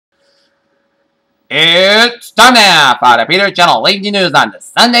It's time now for the Peter Channel Evening News on the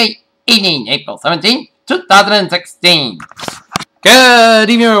Sunday evening, April 17, 2016. Good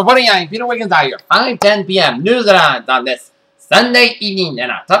evening, everybody. I'm Peter Wiggins out here. 5:10 p.m. news headlines on this Sunday evening,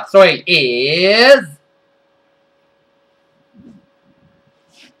 and our top story is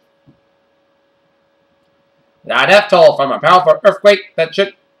the death toll from a powerful earthquake that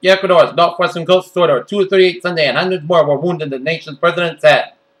shook Ecuador's northwestern coast toward 2:38 Sunday, and hundreds more were wounded, the nation's president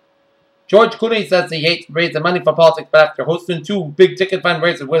said. George Clooney says he hates raising money for politics, but after hosting two big-ticket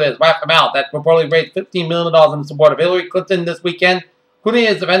fundraisers with his wife Amal that reportedly raised $15 million in support of Hillary Clinton this weekend, Clooney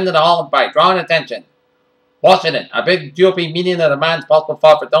has defended the all by drawing attention. Washington, a big GOP meeting of the minds possible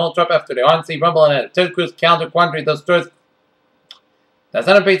fall for Donald Trump after the RNC rumble and a Ted Cruz calendar quandary that stirs the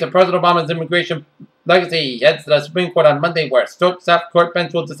Senate base of President Obama's immigration legacy heads to the Supreme Court on Monday, where Stokes South Court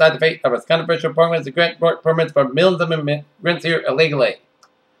bench will decide the fate of its controversial programs to grant work permits for millions of immigrants here illegally.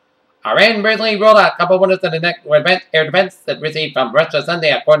 Iran recently rolled out a couple of windows in the air defense that received from Russia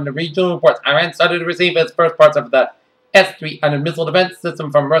Sunday, according to regional reports. Iran started to receive its first parts of the S-300 missile defense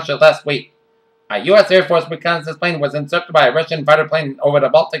system from Russia last week. A U.S. Air Force reconnaissance plane was intercepted by a Russian fighter plane over the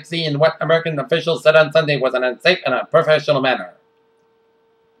Baltic Sea in what American officials said on Sunday was an unsafe and unprofessional manner.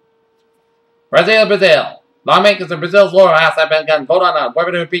 Brazil. Lawmakers in Brazil's lower house have begun vote on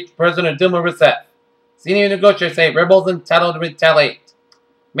whether to impeach President Dilma Rousseff. Senior negotiators say rebels entitled to retaliate.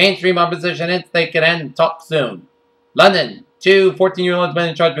 Mainstream opposition hints they can end and talk soon. London. Two 14-year-olds men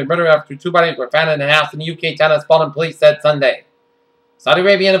in charge with murder after two bodies were found in a house in the UK town of Spalding, police said Sunday. Saudi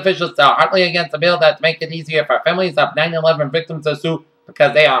Arabian officials are hotly against a bill that to make it easier for families of 9/11 victims to sue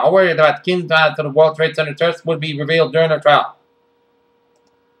because they are worried about the king's ties to the World Trade Center terrorists would be revealed during a trial.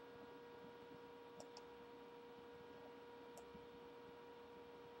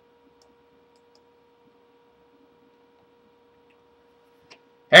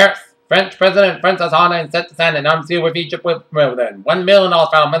 Paris. French President Francois Hollande set to sign an arms deal with Egypt with more than $1 billion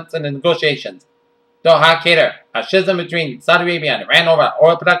found months in the negotiations. Doha Qatar. A schism between Saudi Arabia and Iran over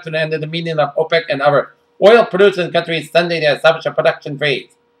oil production ended the meeting of OPEC and other oil-producing countries Sunday to establish a production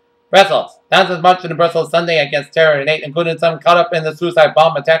freeze. Brussels. Thousands marched in Brussels Sunday against terror, including some caught up in the suicide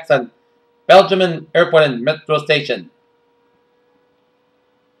bomb attacks on Belgium airport and metro station.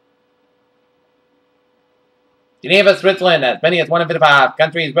 Geneva, Switzerland. As many as 155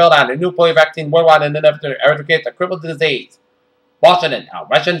 countries rolled out a new polio vaccine worldwide in an effort to eradicate the crippling disease. Washington. A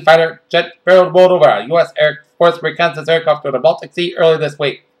Russian fighter jet barreled over a U.S. Air Force reconnaissance aircraft through the Baltic Sea earlier this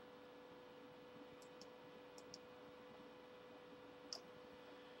week.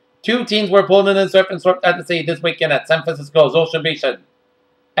 Two teens were pulled in and surfed and swept at the sea this weekend at San Francisco's Ocean Beach.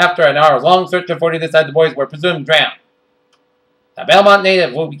 After an hour-long search, 40 decided the boys were presumed drowned. The Belmont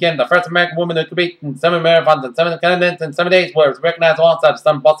native, who became the first American woman to compete in 7 marathons in 7 continents in 7 days, was recognized alongside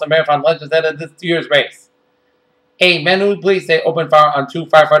some Boston Marathon legends at this year's race. A Manu police say opened fire on 2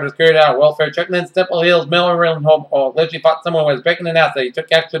 firefighters carried out a welfare check in Temple Hills Memorial Home, or allegedly fought someone who was breaking in house that he took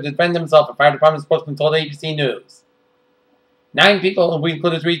action to defend himself, a fire department spokesman told ABC News. 9 people, who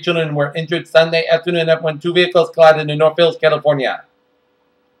included 3 children, were injured Sunday afternoon when 2 vehicles collided in North Hills, California.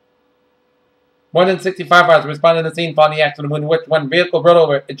 More than 60 firefighters responded to the scene following the accident, in which one vehicle rolled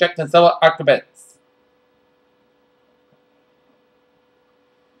over, ejecting several occupants.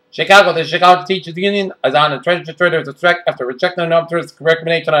 Chicago. The Chicago Teachers Union is on a treasurer to strike after rejecting an officer's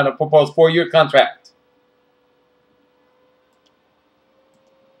recommendation on a proposed 4-year contract.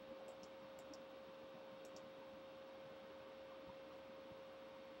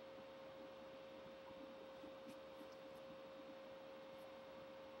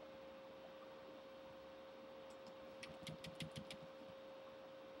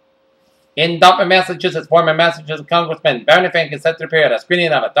 In Dartmouth, Massachusetts, former Massachusetts Congressman Barney Frank is set to appear at a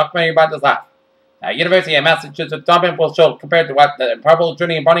screening of a documentary about his life. The University of Massachusetts Dartmouth will show compared to what the improbable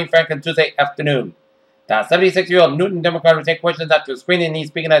journey of Barney Frank on Tuesday afternoon. The 76-year-old Newton Democrat will take questions after screening. He's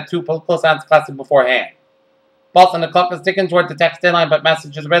speaking at 2 political science classes beforehand. Boston, the clock is ticking toward the tax deadline, but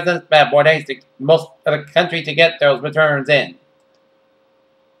Massachusetts residents have more days than most of the country to get those returns in.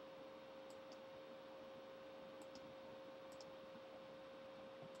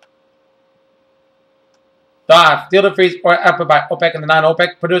 The deal to freeze oil output by OPEC and the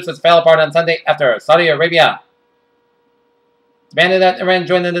non-OPEC producers fell apart on Sunday after Saudi Arabia demanded that Iran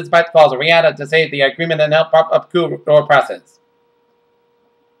join in despite calls of Riyadh to save the agreement and help prop up crude oil prices.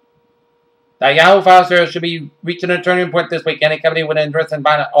 The Yahoo file series should be reaching a turning point this week. Any company with an interest in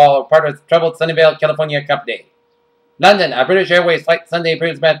buying all part of its troubled Sunnyvale, California company. London. A British Airways flight Sunday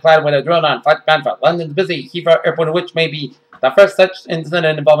appears to have collided with a drone on flight bound for London's busy Heathrow Airport, which may be the first such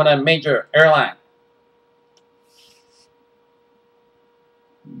incident involving a major airline.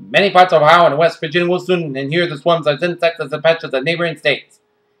 Many parts of Ohio and West Virginia will soon inhere the swarms of insects as the patches of neighboring states.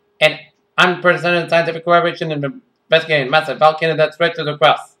 And unprecedented scientific collaboration in investigating massive volcano that stretches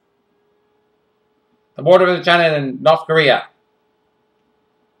across the border of China and North Korea.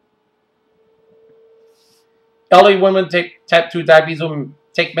 Elderly women take type 2 diabetes who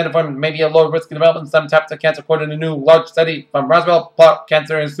take metformin may be at low risk of developing some types of cancer, according to a new large study from Roswell Park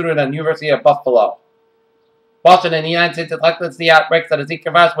Cancer Institute and the University of Buffalo. Washington, the United States is likely to see outbreaks of the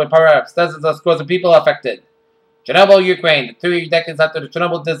Zika virus with perhaps dozens of scores of people affected. Chernobyl, Ukraine. 3 decades after the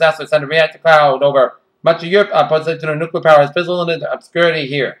Chernobyl disaster sent a radioactive cloud over much of Europe, opposite to the nuclear power has fizzled into obscurity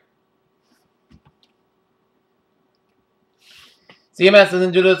here. CMS has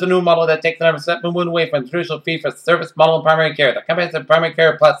introduced a new model that takes another step movement away from the traditional fee-for-service model in primary care. The comprehensive Primary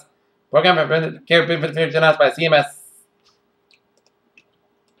Care Plus program for care benefits announced by CMS.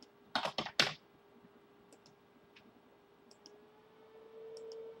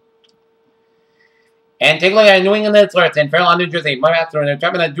 And take a look at New England alerts in Fairlawn, New Jersey. Murder accident and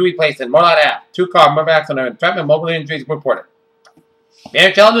entrapment at Dewey Place in Morlot Ave. 2-car murder accident and entrapment mobile injuries reported.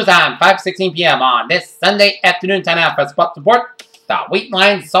 Bear Channel News time, 5:16 p.m. on this Sunday afternoon. Time out for spot support. The Wheat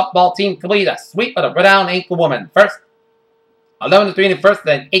Lions softball team completed a sweep of the Rhode Island Ankle Woman. First, 11-3 in the first,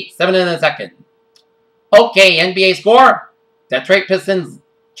 then 8-7 in the second. Okay, NBA score. The Detroit Pistons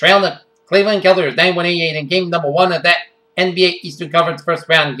trailed the Cleveland Cavaliers 91-88 in game number 1 of that NBA Eastern Conference first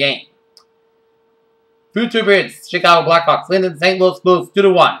round game. Through 2 periods, Chicago Blackhawks leading the St. Louis Blues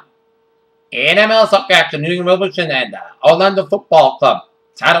 2-1. In MLS soccer action, New England Revolution and Orlando Football Club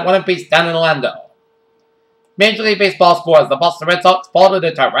tied at 1 apiece down in Orlando. Major League Baseball scores: the Boston Red Sox fall to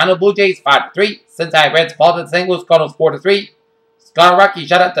the Toronto Blue Jays 5-3. Cincinnati Reds fall to the St. Louis Cardinals 4-3. Scott Rocky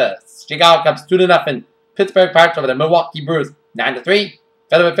shut out the Chicago Cubs 2-0. Pittsburgh Pirates over the Milwaukee Brewers 9-3.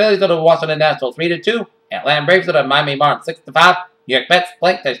 Philadelphia Phillies over the Washington Nationals 3-2. Atlanta Braves over the Miami Marlins 6-5. New York Mets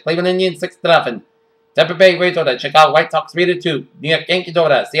blanked the Cleveland Indians 6-0. Tampa Bay Rays over the Chicago White Sox 3-2. New York Yankees over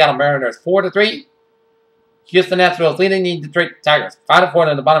the Seattle Mariners 4-3. Houston Astros leading the Detroit Tigers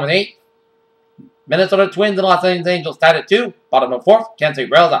 5-4 in the bottom of the 8th. Minnesota Twins and Los Angeles Angels tied at 2. Bottom of 4th. Kansas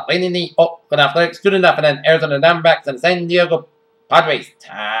City Royals leading the Oakland Athletics 2-0. And then Arizona Diamondbacks and San Diego Padres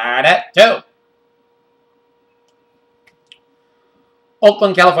tied at 2.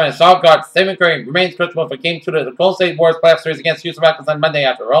 Oakland, California Star Guard Stephen Curry remains critical for Game 2 of the Golden State Warriors playoff series against Houston Rockets on Monday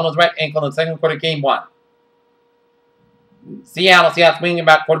after Ronald's right ankle in the second quarter Game 1. Seattle swinging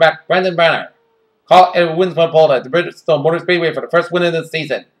back quarterback Brandon Branner caught Edward Winslow pole at the Bridgestone Motor Speedway for the first win of the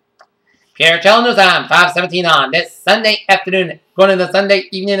season. Pierre Challenger's on 5:17 on this Sunday afternoon, going into Sunday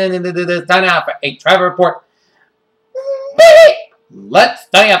evening and into the time out for a travel report. Let's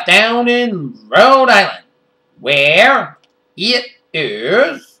stay up down in Rhode Island, where it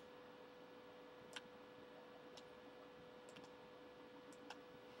is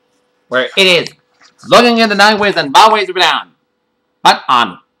looking at the 9 ways and byways of down. But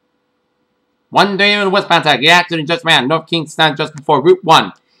on one day on the westbound side, the accident just ran North Kingston just before Route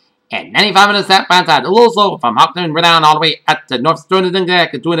 1. And 95 minutes southbound side, a little slow from Hopkins right down all the way up to North Stonington,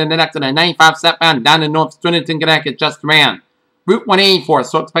 Connecticut, doing the next and 95 southbound down to North Stonington, Connecticut, just ran. Route 184,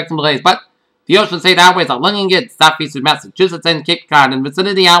 so expect some delays, but the Ocean State Highways are looking good. Southeast of Massachusetts and Cape Cod and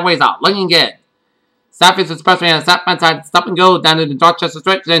vicinity highways are looking good. Southeast Expressway on the southbound side, stop and go down to the Dorchester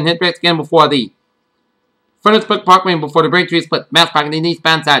stretch, then hit brakes again before the Furnace-Brook Parkway and before the Braintree split. Mass parking on the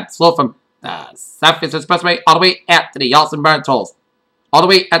eastbound side, slow from the Southeast Expressway all the way out to the Yalston Barn tolls. All the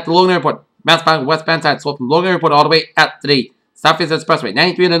way at the Logan Airport. Mass parking westbound side, slow from Logan Airport all the way out to the Southeast Expressway.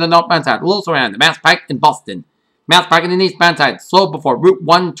 93 on the northbound side, a little slow around the Mass Pike in Boston. Mass parking on the eastbound side, slow before Route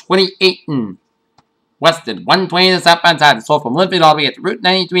 128 in Weston. 120 on the southbound side, slow from Linfield all the way at Route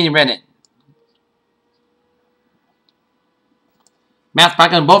 93 in Redding. Mass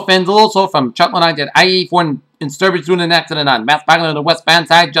parking on both ends, a little slow from Chetland to I-84 in Sturbridge doing an accident on. Mass parking on the westbound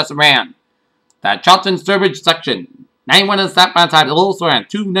side just around the Charlton-Sturbridge section. 91 on the southbound side, a little slow around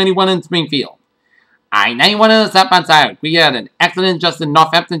 291 in Springfield. I-91 on the southbound side, we had an accident just in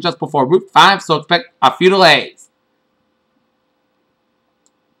Northampton just before Route 5, so expect a few delays.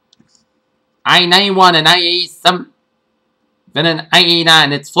 I-91 and I-87, then an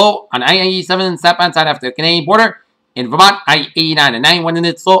I-89. It's slow on I-87 and southbound side after the Canadian border. In Vermont, I-89 and 91 and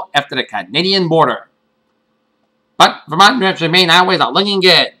it's slow after the Canadian border. But Vermont and New Hampshire main highways are looking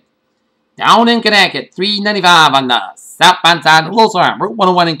good. Down in Connecticut, 395 on the southbound side, a little slow on Route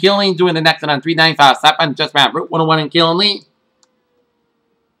 101 in Killeen, doing the next one on 395 southbound just around Route 101 in Killeen.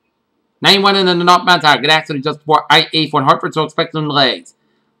 91 in the northbound side, good accident just before I-84 in Hartford, so expect some delays.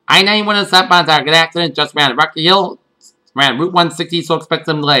 I-91 in the southbound side, good accident just around Rocky Hill, around Route 160, so expect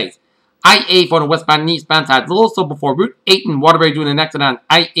some delays. IA4 on the westbound and eastbound side. Also before Route 8 in Waterbury doing an accident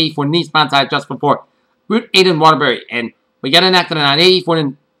on IA4 on the eastbound side just before Route 8 in Waterbury. And we got an accident on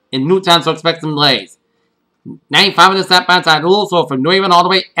IA4 in Newtown, so expect some delays. 95 on the southbound side. Also from New Haven all the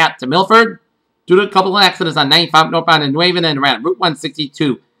way out to Milford. Due to a couple of accidents on 95 northbound in New Haven and around Route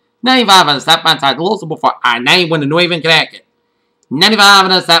 162. 95 on the southbound side. Also before I-91 in New Haven, Connecticut. 95 on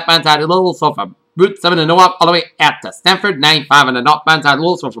the southbound side. Also from Route 7 in Norwalk all the way out to Stamford. 95 on the northbound side.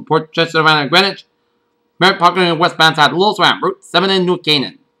 Also from Port Chester around Greenwich. Merritt Parkway on the westbound side. Also around Route 7 in New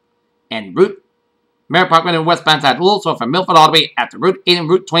Canaan. And Merritt Parkway on the westbound side. Also from Milford all the way out to Route 8 and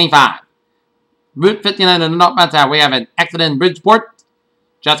Route 25. Route 59 on the northbound side. We have an accident in Bridgeport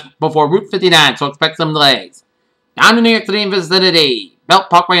just before Route 59, so expect some delays. Down to New York City vicinity. Belt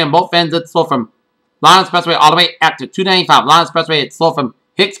Parkway on both ends. It's slow from Lawrence Expressway all the way out to 295. Lawrence Expressway, it's slow from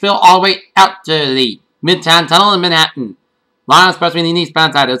Hicksville all the way out to the Midtown Tunnel in Manhattan. Lawrence Expressway on the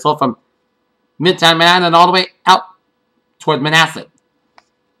eastbound side, it's slow from Midtown Manhattan all the way out toward Manhasset.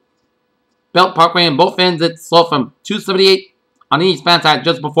 Belt Parkway on both ends, it's slow from 278 on the eastbound side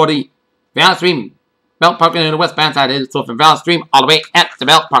just before the Valley Stream. Belt Parkway on the westbound side, it's slow from Valley Stream all the way out to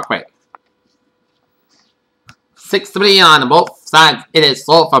Belt Parkway. 678 on both sides, it is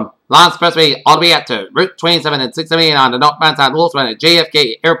slow from Lawrence Expressway all the way out to Route 27 and 678 on the northbound side, also at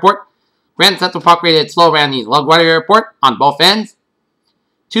JFK Airport. Grand Central Parkway, it's slow around the LaGuardia Airport on both ends.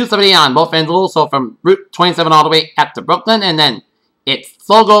 278 on both ends, also from Route 27 all the way out to Brooklyn, and then it's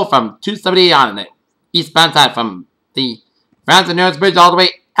slow go from 278 on the eastbound side from the Frowns and Nerds Bridge all the way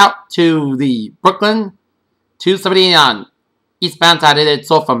out to the Brooklyn. 278 on eastbound side, it's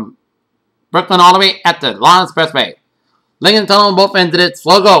slow from Brooklyn all the way at the Lawrence Expressway. Lincoln Tunnel on both ends, it's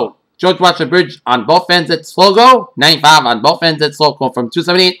slow go. George Washington Bridge on both ends, it's slow go. 95 on both ends, it's slow go from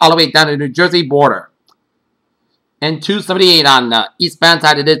 278 all the way down to the New Jersey border. And 278 on the eastbound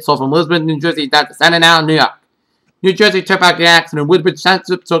side, it's slow from Elizabeth, New Jersey down to Santa Ana, New York. New Jersey Turnpike accident in Woodbridge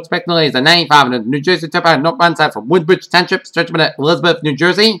Township, so expect delays on 95 on the New Jersey Turnpike northbound side from Woodbridge Township, stretching to Elizabeth, New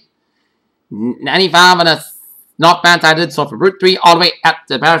Jersey. 95 on the northbound side, it's slow from Route 3 all the way up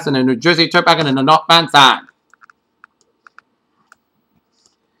to Patterson and New Jersey Turnpike on the northbound side.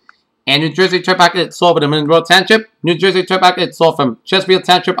 And New Jersey Turnpike, it's slow from Monroe Township. New Jersey Turnpike, it's slow from Chesterfield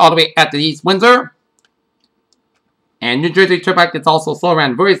Township all the way at the East Windsor. And New Jersey Turnpike, it's also slow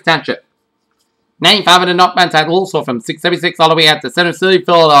around Voorhees Township. 95 on the northbound side, also from 676 all the way out to Center City,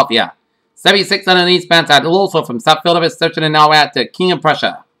 Philadelphia. 76 on the eastbound side, also from South Philadelphia, stretching and now out to King of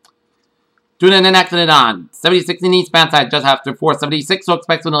Prussia. Doing an accident on 76 on the eastbound side, just after 476, so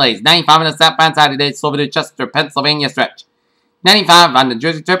expect some delays. 95 on the southbound side, today, slow to the Chester, Pennsylvania stretch. 95 on the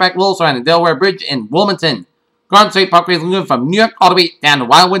Jersey Turnpike, also on the Delaware Bridge in Wilmington. Garden State Parkway is moving from New York all the way down to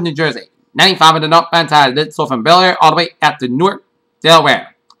Wildwood, New Jersey. 95 on the northbound side, it's slow from Bel Air all the way out to Newark, Delaware.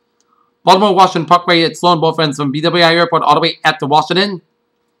 Baltimore Washington Parkway, it's slow on both ends from BWI Airport all the way out to Washington.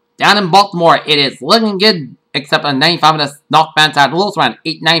 Down in Baltimore, it is looking good, except on 95 on the northbound side, also on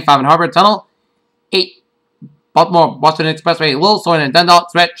 895 in Harbor Tunnel. 8 Baltimore Washington Expressway, a little slow in the Dundalk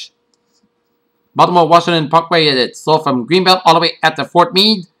stretch. Baltimore Washington Parkway, it's slow from Greenbelt all the way out to Fort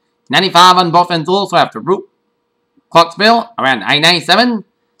Meade. 95 on both ends, also after Route Clarksville, around I-97.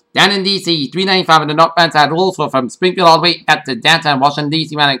 Down in D.C., 395 on the northbound side, also from Springfield all the way out to downtown Washington,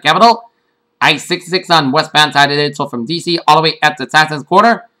 D.C., around the capital. I-66 on westbound side, it's so from D.C. all the way out to Tyson's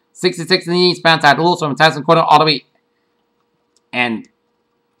Corner. 66 on the eastbound side, also from Tyson's Corner all the way. And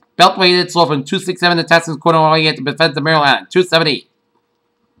Beltway, it's slow from 267 to Tyson's Corner all the way to Bethesda, Maryland. 270.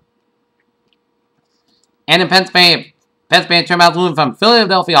 And in Pennsylvania Turnbound moving from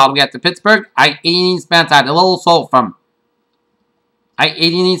Philadelphia all the way out to Pittsburgh. I-80 eastbound side, a little slow from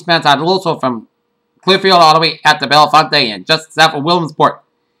I-80 eastbound side, a little slow from Clearfield all the way out to Bellefonte and just south of Williamsport.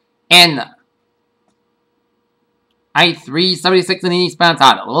 And I-376 on the eastbound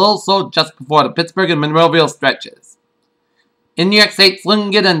side, a little slow just before the Pittsburgh and Monroeville stretches. In New York State,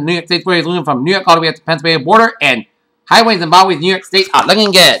 looking good, and New York State is looking from New York all the way up to Pennsylvania border, and highways and byways in New York State are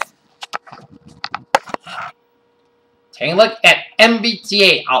looking good. Taking a look at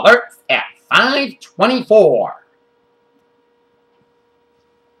MBTA alerts at 5:24.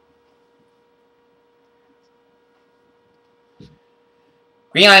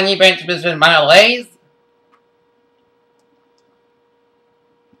 Green Line E branch position minor delays.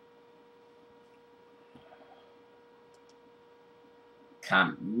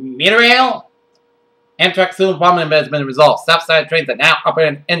 Commuter rail. Amtrak Silver Bombing has been resolved. Southside trains are now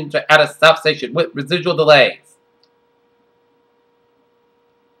operating into out of South Station with residual delays.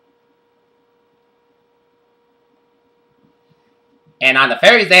 And on the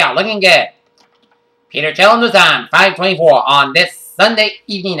ferries, they are looking good. Peter Chell News on 5:24 on this Sunday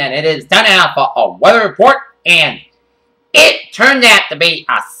evening, and it is time now for a weather report. And it turned out to be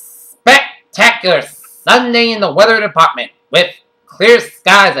a spectacular Sunday in the weather department with clear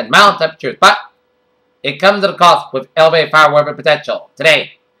skies and mild temperatures, but it comes at a cost with elevated fire weather potential.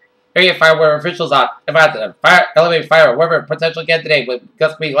 Today, area fire weather officials are advising elevated fire weather potential again today with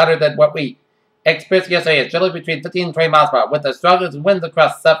gusts being lighter than what we experienced yesterday. It's generally between 15 and 20 miles per hour with the strongest winds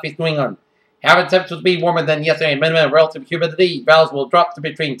across southeast New England. However, temperatures will be warmer than yesterday. Minimum relative humidity values will drop to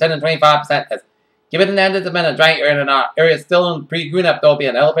between 10 and 25%. As given the end of the minute, dry area in our area is still in pre-green up, there will be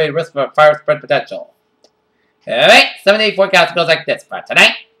an elevated risk of fire spread potential. Alright, 7-day forecast goes like this. For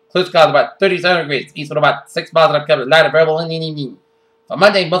tonight, clear skies about 37 degrees, east with about 6 miles and upcoming, light variable in the evening. For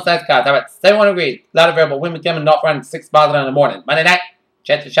Monday, most night skies about 71 degrees, light variable, wind becoming north around 6 miles in the morning. Monday night,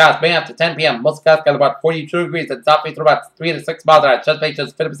 chance of showers may after 10 p.m. Most skies got about 42 degrees and southeast with about 3 to 6 miles an hour. Chance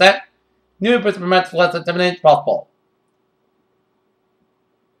of 50%. New precipitation less than 7 inches possible.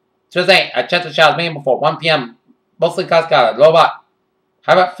 Tuesday, a chance of showers may before 1 p.m. Mostly cloudy skies, low about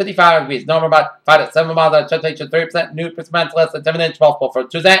high about 55 degrees, normal about 5 to 7 miles an hour. Chance of 30%. New precipitation less than 7 inches possible for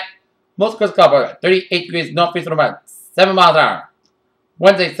Tuesday. Most clear skies about 38 degrees, northeast with about 7 miles an hour.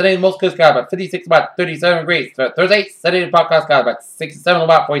 Wednesday, sunny, most clear skies about 56, about 37 degrees. For Thursday, sunny and cloudy skies about 67,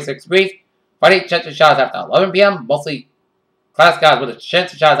 about 46 degrees. Friday, chance of showers after 11 p.m. Mostly cloudy skies with a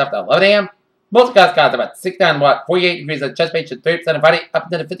chance of showers after 11 a.m. Most cloudy skies about 69, about 48 degrees. And chance of 30% on Friday, up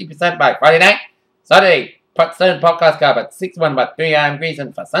to 50% by Friday night. Saturday, sunny and cloudy skies about 61, about 39 degrees.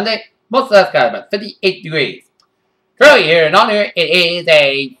 And for Sunday, most cloudy skies about 58 degrees. Currently here in on here, it is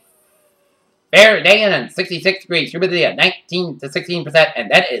a fair day and 66 degrees, humidity at 19 to 16%,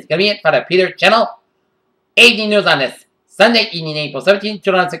 and that is going to be it for the Peter Channel evening news on this Sunday evening, April 17,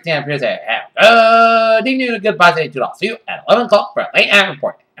 2016. I'm Peter saying, have a good evening and a good positive day to all. See you at 11 o'clock for a late night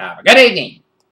report. Have a good evening.